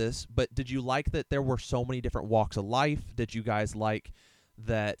political with this, but did you like that there were so many different walks of life? Did you guys like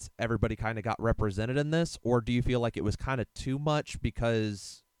that everybody kind of got represented in this? Or do you feel like it was kind of too much,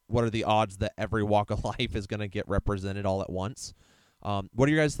 because what are the odds that every walk of life is going to get represented all at once? What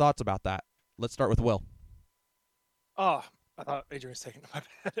are your guys' thoughts about that? Let's start with Will. Oh, I thought Adrian was taking my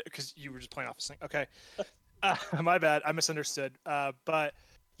bad because you were just playing off this thing. Okay. My bad. I misunderstood. But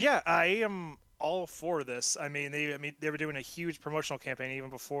yeah, I am all for this. I mean, they were doing a huge promotional campaign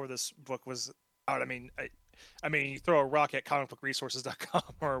even before this book was out. I mean, you throw a rock at comicbookresources.com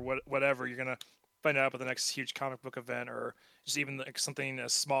or whatever, you're gonna find out about the next huge comic book event, or just even like something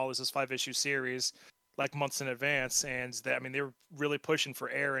as small as this 5-issue series, like months in advance. And they were really pushing for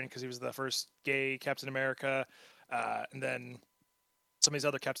Aaron because he was the first gay Captain America, and then some of these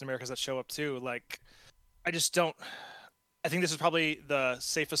other Captain Americas that show up too. Like, I just don't. I think this is probably the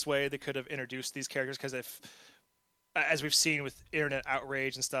safest way they could have introduced these characters, because as we've seen with internet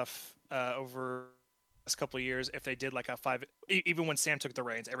outrage and stuff over the last couple of years, if they did like even when Sam took the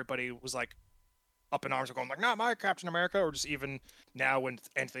reins, everybody was like up in arms, going like, "Not my Captain America," or just even now when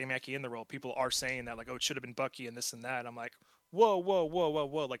Anthony Mackie in the role, people are saying that like, "Oh, it should have been Bucky," and this and that. I'm like, whoa, whoa, whoa, whoa,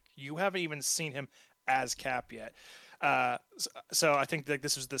 whoa! Like, you haven't even seen him as Cap yet. So I think that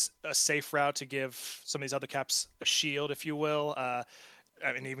this was a safe route to give some of these other Caps a shield, if you will.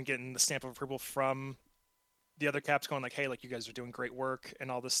 And even getting the stamp of approval from the other Caps, going like, hey, like, you guys are doing great work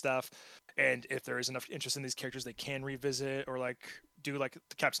and all this stuff. And if there is enough interest in these characters, they can revisit or like do like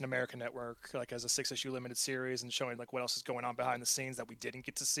the Captain America Network, like as a 6-issue limited series, and showing like what else is going on behind the scenes that we didn't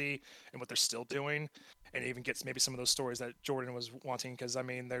get to see and what they're still doing. And even gets maybe some of those stories that Jordan was wanting. Cause I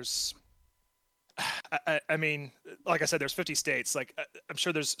mean, I mean, like I said, there's 50 states. Like, I'm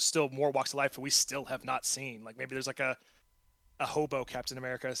sure there's still more walks of life that we still have not seen. Like, maybe there's like a hobo Captain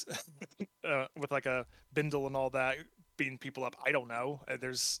America with like a bindle and all that, beating people up. I don't know.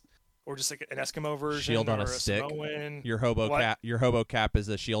 Or just like an Eskimo version, Shield on or a stick. Samoan. Your hobo cap is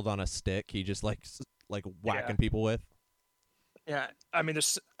a shield on a stick. He just like whacking people with. Yeah, I mean,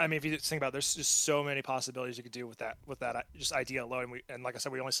 if you think about it, there's just so many possibilities you could do with that just idea alone. And like I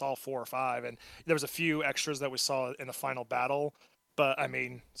said, we only saw 4 or 5, and there was a few extras that we saw in the final battle. But I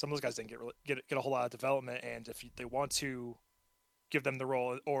mean, some of those guys didn't get a whole lot of development. And if they want to give them the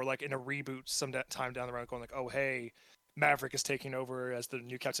role, or like in a reboot some time down the road, going like, oh hey, Maverick is taking over as the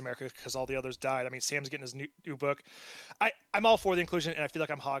new Captain America because all the others died. I mean, Sam's getting his new book. I'm all for the inclusion, and I feel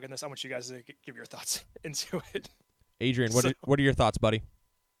like I'm hogging this. I want you guys to give your thoughts into it. Adrian, what are your thoughts, buddy?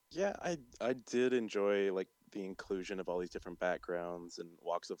 Yeah, I did enjoy like the inclusion of all these different backgrounds and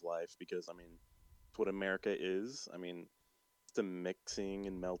walks of life, because I mean, it's what America is. I mean, it's a mixing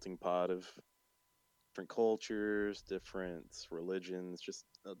and melting pot of different cultures, different religions, just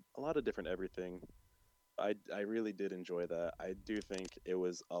a lot of different everything. I really did enjoy that. I do think it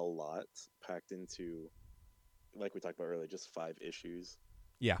was a lot packed into like we talked about earlier, just 5 issues.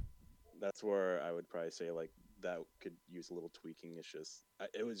 Yeah. That's where I would probably say like that could use a little tweaking.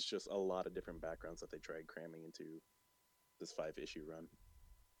 It was just a lot of different backgrounds that they tried cramming into this 5-issue run.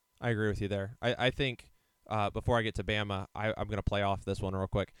 I agree with you there. I think before I get to Bama, I'm going to play off this one real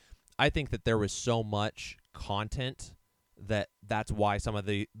quick. I think that there was so much content that's why some of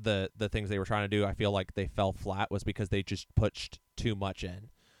the things they were trying to do, I feel like they fell flat, was because they just pushed too much in.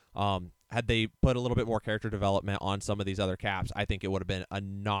 Had they put a little bit more character development on some of these other caps, I think it would have been a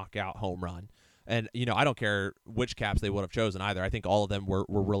knockout home run. And, I don't care which caps they would have chosen either. I think all of them were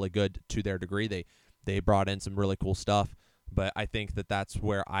really good to their degree. They brought in some really cool stuff, but I think that's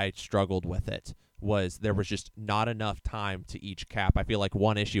where I struggled with it, was there was just not enough time to each cap. I feel like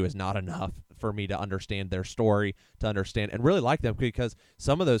one issue is not enough for me to understand their story, to understand and really like them, because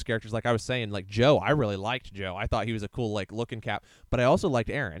some of those characters, like I was saying, like Joe, I really liked Joe. I thought he was a cool, like, looking cap, but I also liked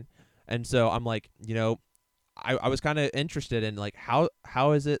Aaron. And so I'm like, I was kind of interested in, like,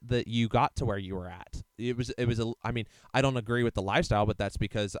 how is it that you got to where you were at? I mean, I don't agree with the lifestyle, but that's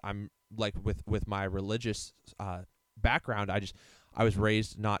because I'm like with my religious background, I was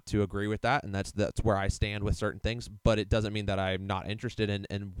raised not to agree with that, and that's where I stand with certain things, but it doesn't mean that I'm not interested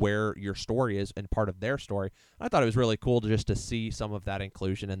in where your story is and part of their story. I thought it was really cool to see some of that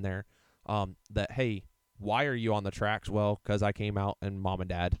inclusion in there, that, hey, why are you on the tracks? Well, because I came out and mom and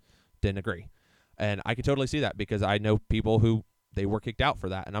dad didn't agree. And I could totally see that, because I know people who they were kicked out for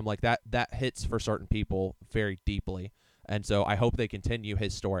that, and I'm like, that hits for certain people very deeply. And so I hope they continue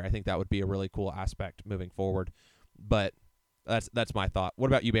his story. I think that would be a really cool aspect moving forward. But that's my thought. What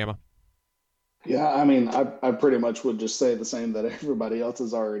about you, Bama? Yeah, I mean, I pretty much would just say the same that everybody else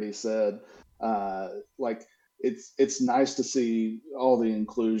has already said. Like, it's nice to see all the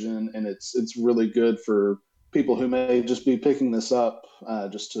inclusion, and it's really good for people who may just be picking this up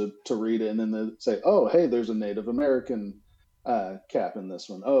just to read it, and then they say, oh, hey, there's a Native American cap in this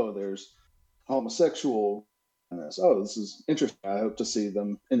one. Oh, there's homosexual in this. Oh, this is interesting. I hope to see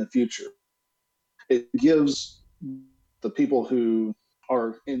them in the future. It gives the people who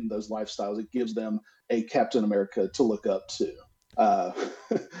are in those lifestyles, it gives them a Captain America to look up to. Uh,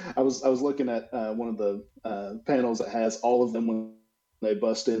 I was looking at one of the panels that has all of them when they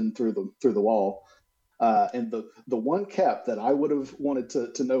bust in through the wall, and the one cap that I would have wanted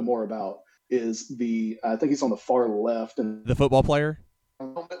to know more about is I think he's on the far left, and The football player?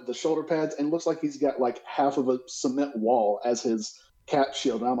 the shoulder pads, and it looks like he's got like half of a cement wall as his cap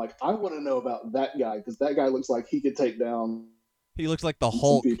shield. And I'm like, I want to know about that guy, because that guy looks like he could take down. He looks like the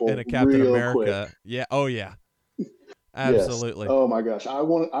Hulk in a Captain America. Quick. Yeah. Oh yeah. Absolutely. Yes. Oh my gosh. I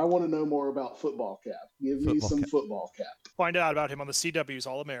want to know more about Football Cap. Give me some Football Cap. Find out about him on the CW's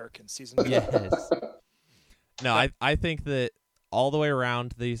All American season 2. Yes. No, I think that all the way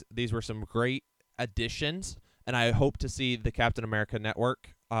around, these were some great additions, and I hope to see the Captain America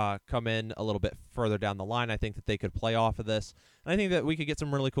Network come in a little bit further down the line. I think that they could play off of this, and I think that we could get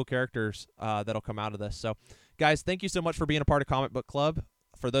some really cool characters that'll come out of this. So, guys, thank you so much for being a part of Comic Book Club.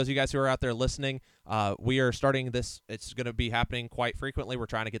 For those of you guys who are out there listening, we are starting this. It's going to be happening quite frequently. We're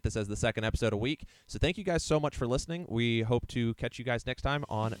trying to get this as the second episode a week. So thank you guys so much for listening. We hope to catch you guys next time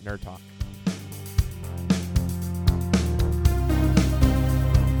on Nerd Talk.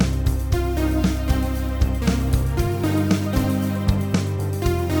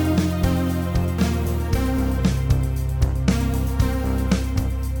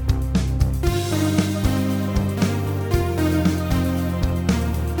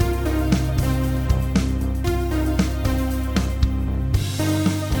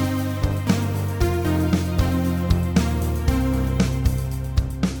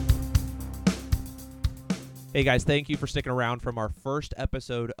 Hey guys, thank you for sticking around from our first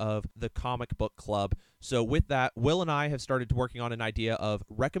episode of the Comic Book Club. So with that, Will and I have started working on an idea of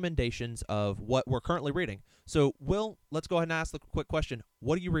recommendations of what we're currently reading. So Will, let's go ahead and ask the quick question.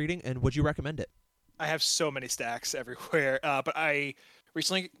 What are you reading, and would you recommend it? I have so many stacks everywhere, but I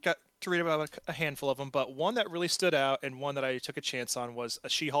recently got to read about a handful of them, but one that really stood out and one that I took a chance on was a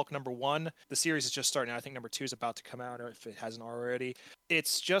She-Hulk #1. The series is just starting. I think #2 is about to come out, or if it hasn't already.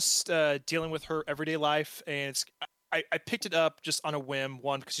 It's just dealing with her everyday life, and I picked it up just on a whim.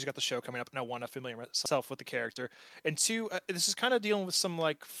 One, because she's got the show coming up, and I want to familiarize myself with the character. And two, this is kind of dealing with some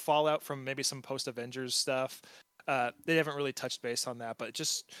like fallout from maybe some post-Avengers stuff. They haven't really touched base on that, but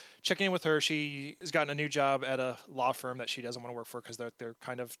just checking in with her. She has gotten a new job at a law firm that she doesn't want to work for because they're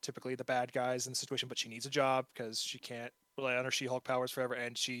kind of typically the bad guys in the situation, but she needs a job because she can't rely on her She-Hulk powers forever,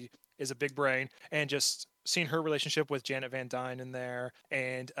 and she is a big brain, and just seeing her relationship with Janet Van Dyne in there,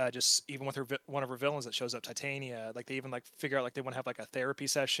 and just even with one of her villains that shows up, Titania. Like they even like figure out like they want to have like a therapy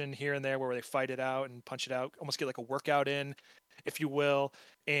session here and there where they fight it out and punch it out, almost get like a workout in, if you will.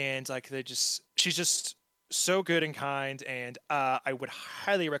 And like she's just so good and kind, and I would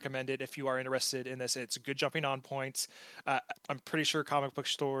highly recommend it if you are interested in this. It's a good jumping on point. I'm pretty sure comic book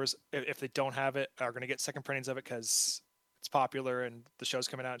stores, if they don't have it, are going to get second printings of it because it's popular and the show's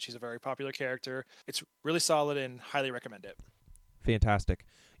coming out and she's a very popular character. It's really solid and highly recommend it. Fantastic.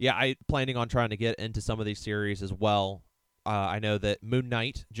 Yeah, I planning on trying to get into some of these series as well. I know that Moon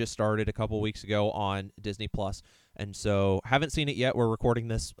Knight just started a couple weeks ago on Disney Plus, and so haven't seen it yet. We're recording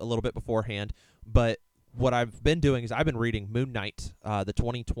this a little bit beforehand, but what I've been doing is I've been reading Moon Knight, the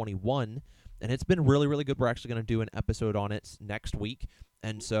 2021, and it's been really, really good. We're actually going to do an episode on it next week,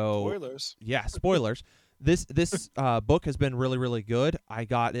 and so spoilers. Yeah, spoilers. This book has been really, really good. I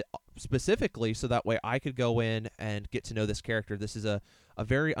got it specifically so that way I could go in and get to know this character. This is a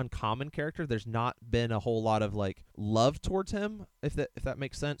very uncommon character. There's not been a whole lot of like love towards him, if that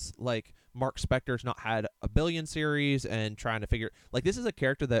makes sense. Like Mark Spector's not had a billion series and trying to figure like this is a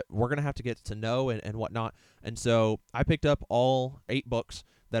character that we're gonna have to get to know and whatnot. And so I picked up all 8 books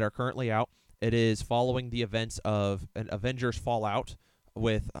that are currently out. It is following the events of an Avengers Fallout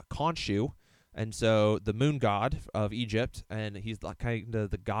with Khonshu. And so the moon god of Egypt, and he's like kind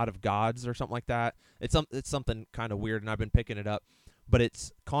of the god of gods or something like that. It's something kind of weird, and I've been picking it up. But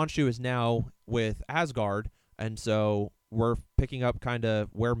it's Khonshu is now with Asgard, and so we're picking up kind of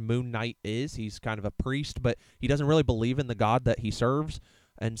where Moon Knight is. He's kind of a priest, but he doesn't really believe in the god that he serves.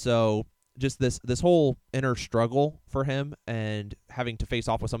 And so just this whole inner struggle for him and having to face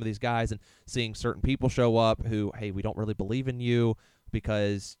off with some of these guys and seeing certain people show up who, hey, we don't really believe in you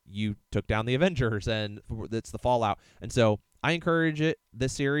because you took down the Avengers and it's the fallout. And so I encourage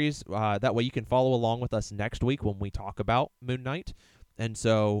this series. That way you can follow along with us next week when we talk about Moon Knight. And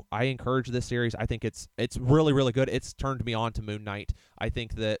so I encourage this series. I think it's really, really good. It's turned me on to Moon Knight. I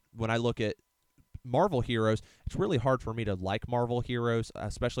think that when I look at Marvel heroes, it's really hard for me to like Marvel heroes,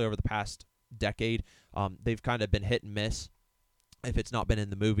 especially over the past decade. They've kind of been hit and miss if it's not been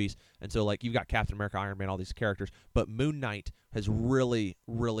in the movies. And so, like, you've got Captain America, Iron Man, all these characters. But Moon Knight has really,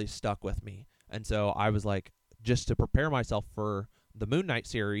 really stuck with me. And so I was like, just to prepare myself for the Moon Knight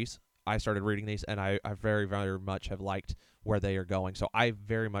series, I started reading these, and I very, very much have liked where they are going. So I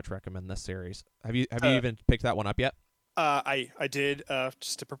very much recommend this series. Have you even picked that one up yet? I did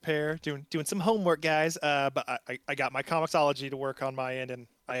just to prepare, doing some homework, guys. But I got my comiXology to work on my end, and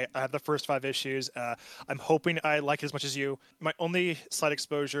I have the first 5 issues. I'm hoping I like it as much as you. My only slight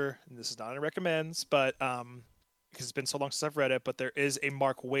exposure, and this is not a recommends, but because it's been so long since I've read it, but there is a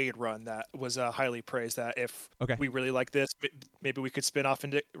Mark Waid run that was highly praised. That if we really like this, maybe we could spin off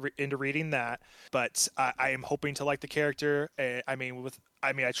into reading that. But I am hoping to like the character.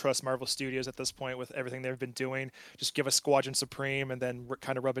 I trust Marvel Studios at this point with everything they've been doing. Just give us Squadron Supreme and then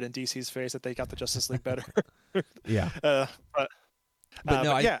kind of rub it in DC's face that they got the Justice League better. Yeah.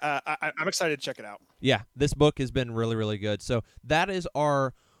 I'm excited to check it out. Yeah, this book has been really, really good. So that is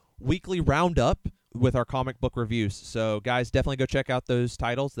our weekly roundup with our comic book reviews. So guys, definitely go check out those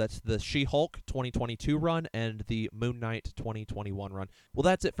titles. That's the She-Hulk 2022 run and the Moon Knight 2021 run. Well,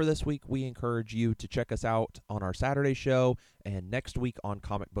 that's it for this week. We encourage you to check us out on our Saturday show and next week on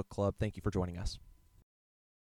Comic Book Club. Thank you for joining us.